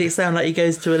paint. You made it sound like he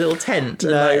goes to a little tent.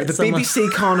 No, the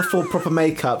BBC can't afford proper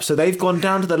makeup, so they've gone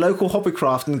down to the local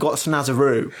Hobbycraft and got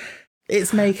Snazaroo.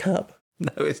 It's makeup.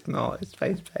 No, it's not. It's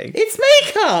face paint. It's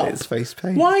makeup! It's face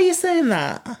paint. Why are you saying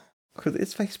that? Because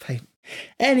it's face paint.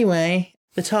 Anyway,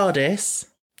 the TARDIS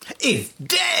is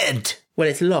dead! Well,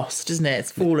 it's lost, isn't it?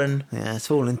 It's fallen. Yeah, it's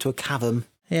fallen into a cavern.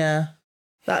 Yeah.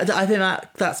 I think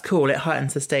that's cool. It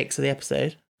heightens the stakes of the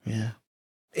episode. Yeah.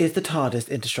 Is the TARDIS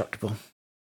indestructible?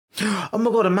 Oh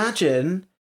my god, imagine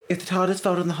if the TARDIS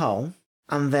fell in the hole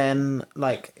and then,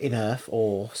 like, in Earth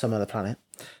or some other planet,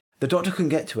 the Doctor couldn't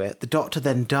get to it, the Doctor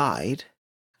then died,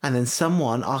 and then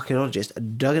someone, archaeologist,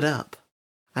 dug it up,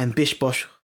 and bish bosh,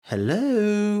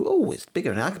 hello, oh, it's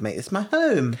bigger now, I can make this my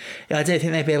home. Yeah, I don't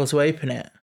think they'd be able to open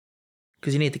it,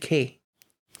 because you need the key.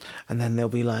 And then they'll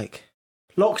be like,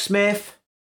 locksmith,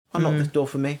 unlock this door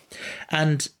for me.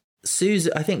 And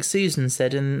Susan, I think Susan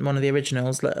said in one of the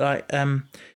originals,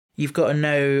 you've got to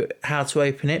know how to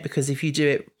open it, because if you do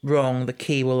it wrong, the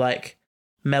key will like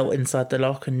melt inside the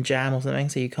lock and jam or something,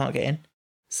 so you can't get in.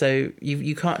 So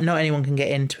you can't. Not anyone can get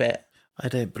into it. I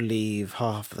don't believe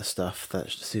half the stuff that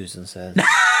Susan says.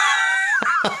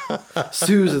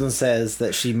 Susan says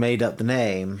that she made up the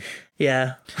name.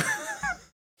 Yeah.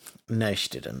 No, she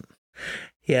didn't.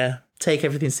 Yeah. Take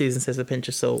everything Susan says with a pinch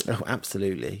of salt. Oh,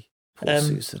 absolutely. Poor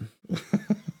Susan.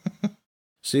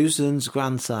 Susan's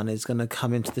grandson is going to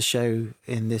come into the show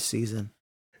in this season.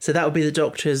 So that would be the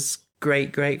Doctor's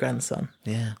great-great-grandson.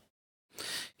 Yeah.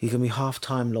 He's going to be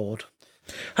half-time Lord.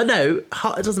 No,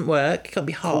 it doesn't work. It can't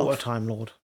be half. Quarter-time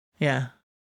Lord. Yeah.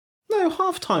 No,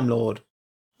 half-time Lord.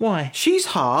 Why? She's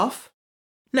half.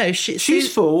 No,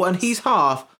 she's full and he's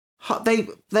half. They're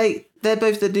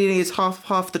both the DNA is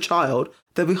half the child.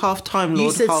 They'll be half-time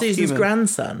Lord. You said half Susan's human.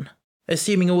 grandson.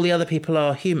 Assuming all the other people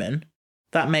are human,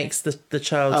 that makes the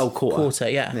child's quarter.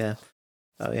 Yeah. Yeah.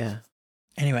 Oh, yeah.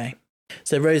 Anyway,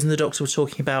 so Rose and the Doctor were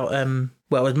talking about, it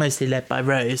was mostly led by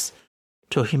Rose,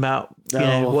 talking about, you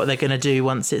know, what they're going to do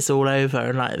once it's all over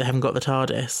and, like, they haven't got the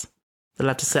TARDIS. They'll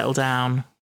have to settle down,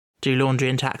 do laundry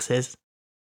and taxes.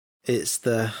 It's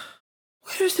the,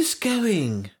 where is this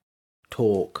going?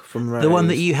 Talk from Rose. The one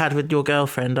that you had with your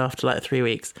girlfriend after, like, 3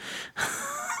 weeks.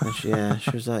 She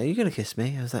was like, are you going to kiss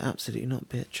me? I was like, absolutely not,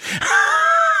 bitch.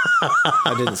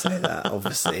 I didn't say that,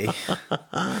 obviously.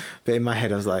 But in my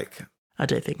head, I was like... I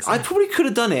don't think so. I probably could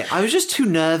have done it. I was just too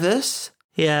nervous.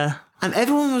 Yeah. And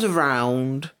everyone was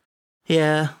around.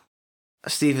 Yeah.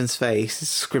 Stephen's face is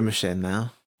skirmishing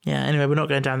now. Yeah, anyway, we're not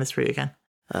going down this route again.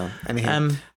 Oh, anyhow.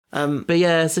 But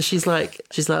yeah, so she's like,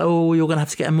 oh, you're going to have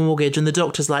to get a mortgage. And the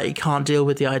doctor's like, you can't deal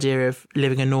with the idea of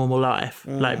living a normal life,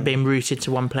 like being rooted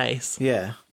to one place.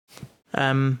 Yeah.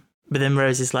 But then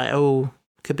Rose is like, oh,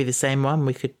 could be the same one.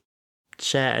 We could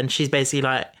share. And she's basically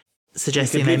like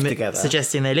suggesting they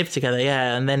live together.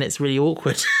 Yeah. And then it's really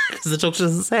awkward because the doctor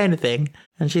doesn't say anything.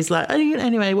 And she's like, oh,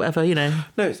 anyway, whatever, No,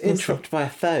 it's interrupted by a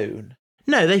phone.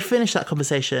 No, they finish that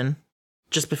conversation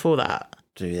just before that.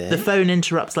 Do they? The phone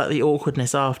interrupts like the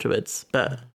awkwardness afterwards,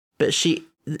 but she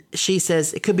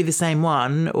says it could be the same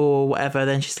one or whatever.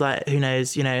 Then she's like, who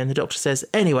knows, and the doctor says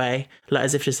anyway, like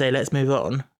as if to say, let's move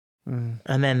on.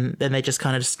 And then they just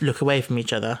kind of just look away from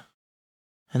each other,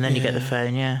 and then you get the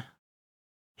phone. Yeah,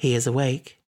 he is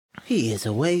awake. He is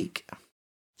awake,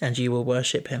 and you will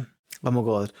worship him. Oh my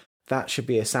god, that should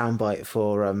be a soundbite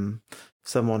for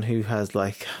someone who has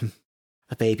like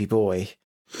a baby boy.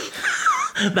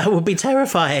 That would be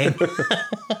terrifying.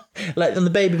 Like on the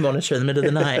baby monitor in the middle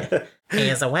of the night. He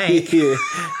is awake. He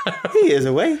is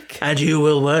awake. And you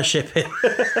will worship him.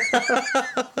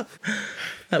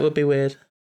 That would be weird.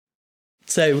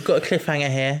 So we've got a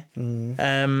cliffhanger here.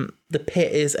 The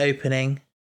pit is opening.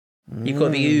 You've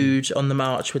got the Ood on the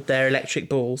march with their electric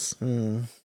balls. And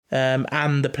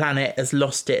the planet has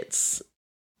lost its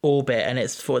orbit and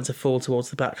it's thought to fall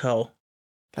towards the black hole.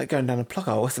 Like going down a plug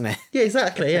hole, isn't it? Yeah,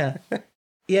 exactly, yeah.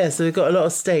 Yeah, so we've got a lot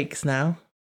of stakes now.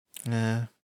 Yeah.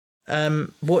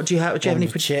 What do you have? Do you have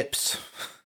any chips?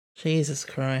 Jesus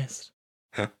Christ.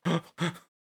 Do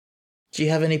you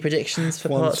have any predictions for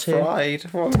part 2? One's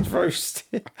fried, one's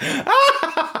roasted.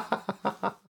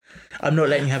 I'm not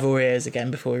letting you have Oreos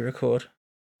again before we record.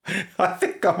 I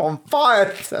think I'm on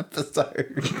fire this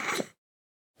episode.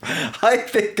 I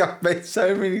think I've made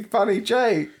so many funny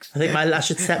jokes. I think I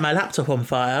should set my laptop on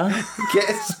fire. Get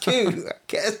a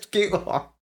scoot on.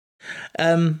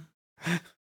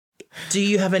 Do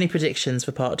you have any predictions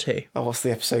for part 2? Oh, what's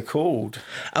the episode called?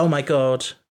 Oh my god.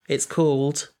 It's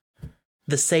called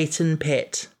The Satan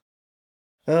Pit.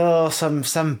 Oh,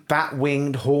 some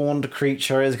bat-winged, horned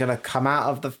creature is going to come out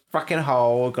of the fucking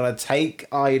hole, going to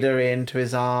take Ida into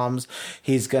his arms.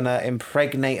 He's going to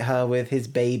impregnate her with his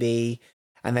baby.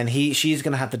 And then she's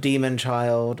going to have the demon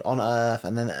child on Earth,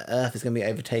 and then Earth is going to be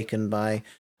overtaken by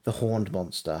the horned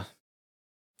monster.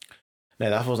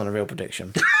 No, that wasn't a real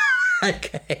prediction.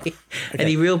 Okay.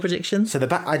 Any real predictions? So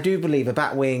I do believe a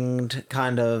bat-winged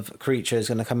kind of creature is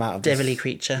going to come out of Devilly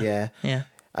creature. Yeah. Yeah.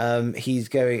 He's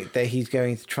going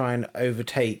to try and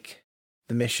overtake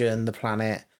the mission, the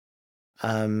planet.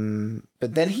 But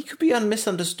then he could be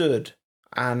misunderstood.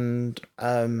 And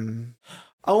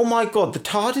oh my god, the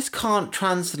TARDIS can't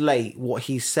translate what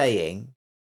he's saying.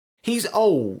 He's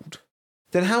old.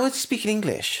 Then how is he speaking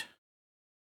English?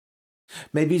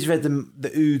 Maybe he's read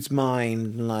the Ood's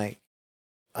mind and like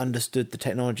understood the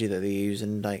technology that they use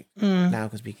and like now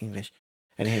can speak English.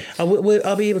 Anyway,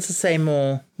 I'll be able to say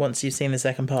more once you've seen the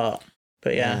second part.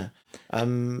 But yeah.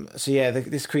 So yeah,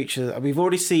 this creature, we've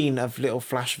already seen a little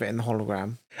flash of it in the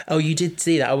hologram. Oh, you did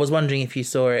see that? I was wondering if you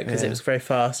saw it because it was very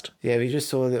fast. Yeah, we just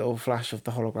saw a little flash of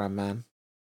the hologram man.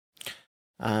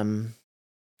 And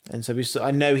so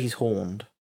I know he's horned.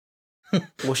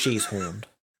 Well, she's horned.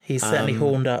 He's certainly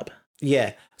horned up.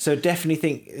 Yeah, so definitely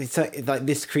think it's like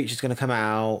this creature's going to come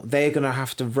out. They're going to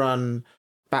have to run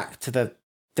back to the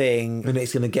thing, and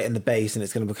it's going to get in the base, and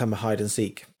it's going to become a hide and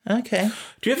seek. Okay.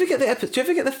 Do you ever get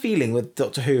the feeling with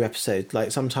Doctor Who episodes,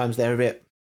 like sometimes they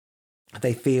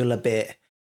feel a bit,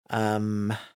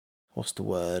 what's the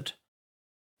word?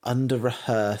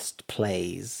 Under-rehearsed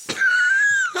plays.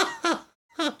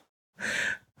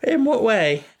 In what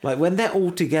way? Like when they're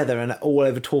all together and all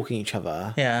over talking each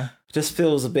other. Yeah. It just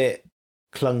feels a bit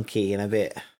clunky and a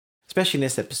bit, especially in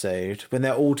this episode, when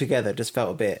they're all together, it just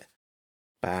felt a bit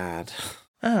bad.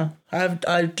 Oh,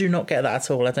 I do not get that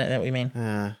at all. I don't know what you mean.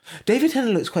 David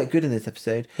Tennant looks quite good in this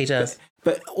episode. He does.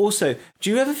 But also, do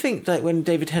you ever think like when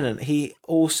David Tennant, he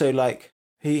also like,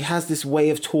 he has this way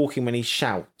of talking when he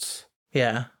shouts.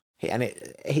 Yeah.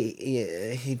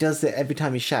 He does it every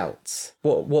time he shouts.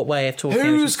 What way of talking?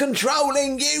 Who's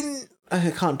controlling you?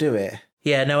 I can't do it.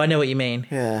 Yeah, no, I know what you mean.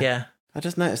 Yeah. I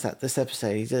just noticed that this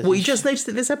episode. You just noticed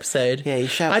it this episode? Yeah, he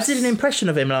shouts. I did an impression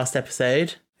of him last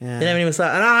episode. Yeah. And then he was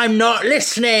like, and I'm not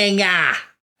listening.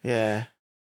 Yeah.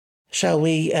 Shall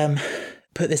we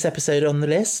put this episode on the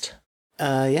list?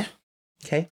 Yeah.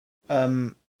 Okay.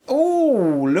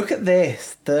 Oh, look at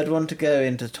this. Third one to go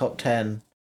into top 10.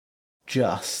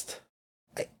 Just.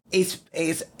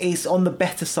 It's on the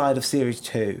better side of series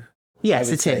 2. Yes,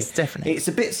 it is, definitely. It's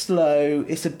a bit slow.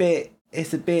 It's a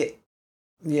bit,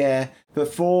 yeah.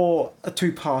 But for a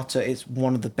two-parter, it's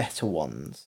one of the better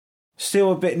ones.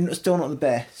 Still not the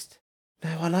best.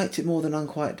 No, I liked it more than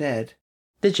Unquiet Dead.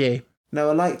 Did you? No,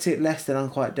 I liked it less than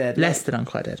Unquiet Dead. Less than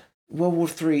Unquiet Dead. World War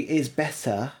 3 is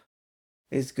better.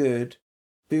 Is good.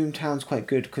 Boomtown's quite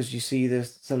good because you see the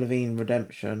Sullivan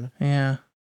redemption. Yeah.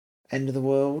 End of the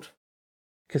World.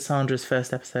 Cassandra's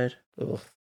first episode. Ugh.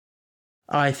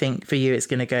 I think for you it's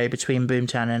going to go between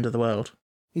Boomtown and End of the World.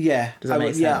 Yeah. Does that make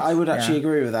sense? Yeah, I would actually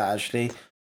agree with that, actually.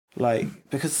 Like,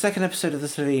 because the second episode of the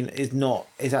Sullivan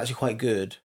is actually quite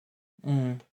good.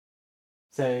 Mm.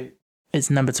 So it's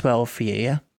number 12 for you,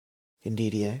 yeah?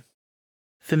 Indeed, yeah.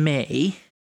 For me,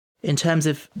 in terms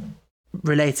of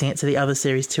relating it to the other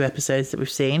series 2 episodes that we've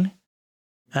seen,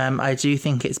 I do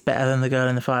think it's better than The Girl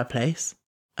in the Fireplace.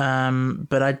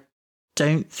 But I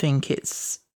don't think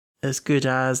it's as good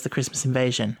as The Christmas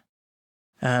Invasion.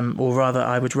 Or rather,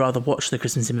 I would rather watch The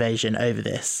Christmas Invasion over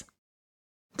this.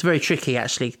 It's very tricky,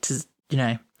 actually, to,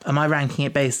 am I ranking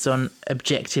it based on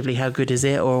objectively how good is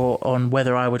it, or on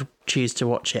whether I would choose to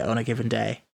watch it on a given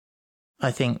day?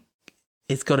 I think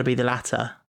it's got to be the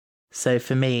latter. So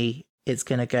for me, it's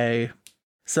going to go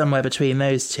somewhere between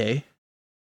those two.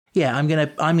 Yeah, I'm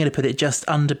gonna put it just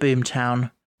under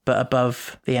Boomtown, but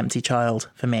above The Empty Child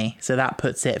for me. So that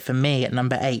puts it for me at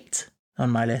number 8 on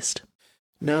my list.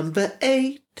 Number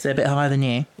 8. So a bit higher than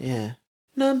you. Yeah.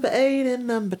 Number 8 and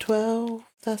number 12.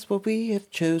 That's what we have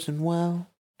chosen well.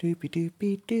 Doopy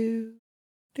doopy doo.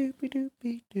 Doopy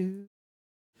doopy doo.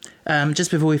 Just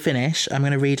before we finish, I'm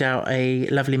going to read out a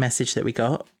lovely message that we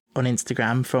got on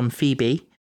Instagram from Phoebe.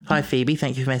 Hi Phoebe,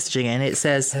 thank you for messaging in. It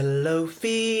says, hello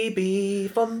Phoebe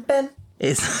from Ben.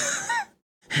 It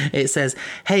says,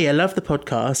 hey, I love the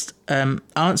podcast.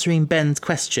 Answering Ben's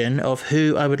question of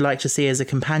who I would like to see as a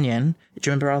companion, do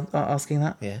you remember asking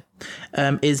that? Yeah.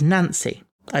 Is Nancy.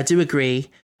 I do agree.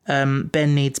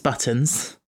 Ben needs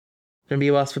buttons. Remember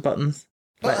you asked for buttons?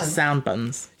 Like sound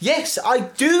buttons. Yes, I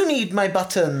do need my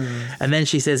buttons. And then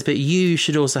she says, but you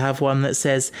should also have one that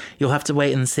says you'll have to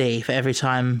wait and see for every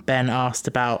time Ben asked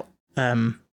about,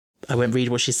 I won't read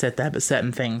what she said there, but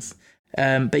certain things.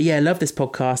 But yeah, I love this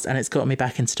podcast and it's got me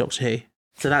back into Doctor Who.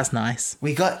 So that's nice.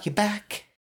 We got you back.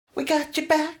 We got you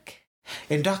back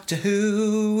in Doctor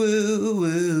Who. Woo,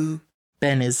 woo.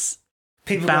 Ben is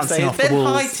People bouncing off the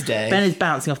walls. High today. Ben is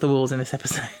bouncing off the walls in this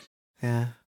episode. Yeah.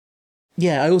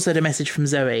 Yeah, I also had a message from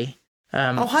Zoe.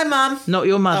 Oh, hi, Mum. Not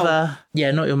your mother. Oh.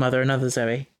 Yeah, not your mother, another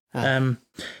Zoe. Oh.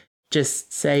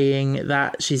 Just saying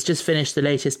that she's just finished the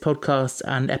latest podcast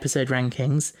and episode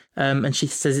rankings. And she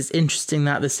says it's interesting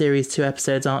that the Series 2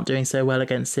 episodes aren't doing so well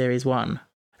against Series 1.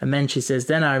 And then she says,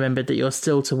 then I remembered that you're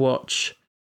still to watch.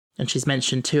 And she's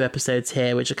mentioned 2 episodes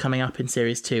here, which are coming up in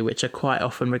Series 2, which are quite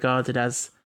often regarded as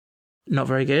not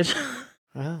very good.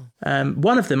 Wow.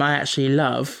 One of them I actually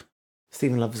love.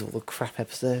 Stephen loves all the crap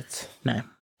episodes. No.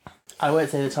 I won't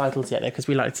say the titles yet, though, because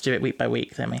we like to do it week by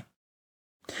week, don't we?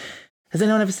 Has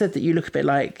anyone ever said that you look a bit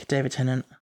like David Tennant?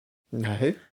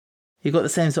 No. You've got the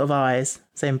same sort of eyes,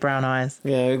 same brown eyes.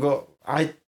 Yeah,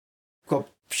 I got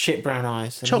shit brown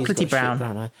eyes. Chocolatey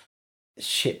brown.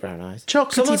 Shit brown eyes.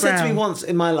 Chocolatey Someone brown. said to me once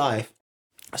in my life,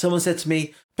 someone said to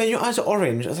me, Ben, your eyes are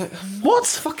orange. I was like, what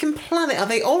fucking planet are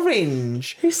they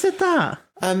orange? Who said that?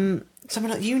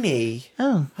 Someone at uni.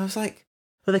 Oh. I was like...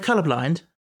 Were they colourblind?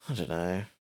 I don't know.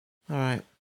 All right.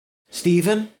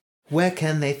 Stephen, where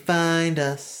can they find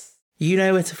us? You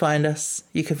know where to find us.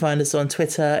 You can find us on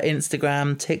Twitter,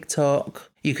 Instagram, TikTok.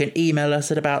 You can email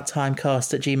us at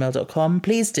abouttimecast@gmail.com.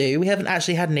 Please do. We haven't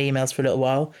actually had any emails for a little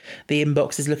while. The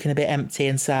inbox is looking a bit empty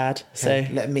and sad. Okay,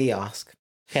 so let me ask.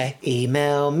 Okay.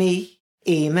 Email me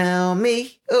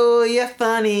all your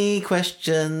funny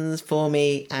questions for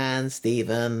me and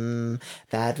Stephen.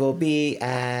 That will be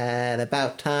at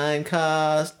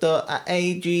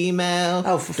abouttimecast.gmail.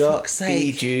 Oh, for fuck's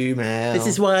sake. Gmail. This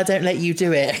is why I don't let you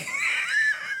do it.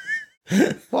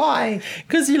 Why?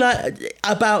 Because you like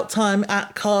about time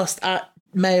at cast at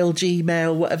mail,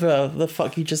 Gmail, whatever the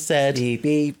fuck you just said. Beep,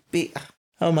 beep, beep.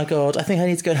 Oh my God, I think I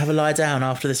need to go and have a lie down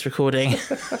after this recording.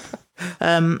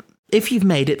 If you've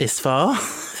made it this far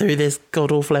through this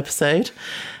god-awful episode,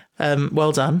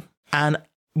 well done. And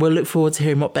we'll look forward to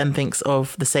hearing what Ben thinks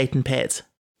of the Satan Pit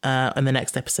in the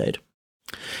next episode.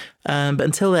 But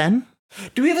until then...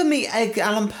 Do we ever meet Edgar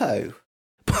Allan Poe?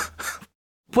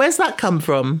 Where's that come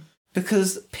from?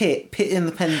 Because Pit in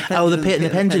the Pendulum. Oh, the Pit in the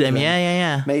Pendulum.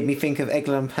 Yeah. Made me think of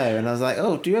Edgar Allan Poe. And I was like,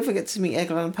 oh, do you ever get to meet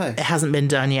Edgar Allan Poe? It hasn't been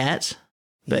done yet,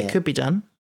 but it could be done.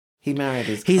 He married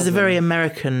his He's cousin. a very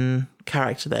American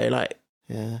character, though.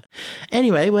 Yeah.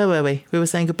 Anyway, where were we? We were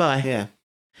saying goodbye. Yeah.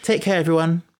 Take care,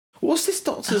 everyone. What's this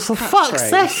doctor's For catchphrase? fuck's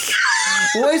sake!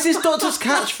 What is this doctor's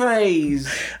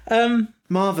catchphrase?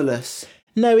 Marvellous.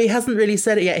 No, he hasn't really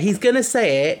said it yet. He's going to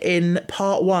say it in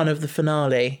part 1 of the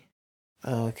finale.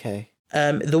 Oh, okay.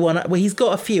 The one, well, he's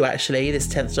got a few actually, this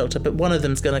 10th Doctor, but one of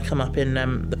them's going to come up in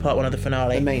the part 1 of the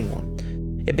finale. The main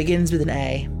one. It begins with an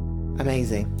A.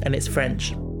 Amazing. And it's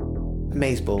French.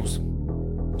 Amazeballs.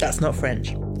 That's not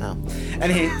French. Oh.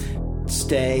 Anyway,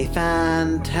 stay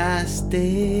fantastic.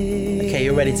 Okay,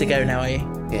 you're ready to go now, are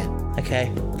you? Yeah.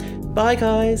 Okay. Bye,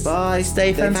 guys. Bye.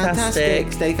 Stay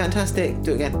fantastic. Stay fantastic.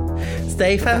 Do it again.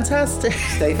 Stay fantastic.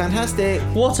 Stay fantastic.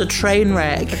 What a train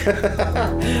wreck.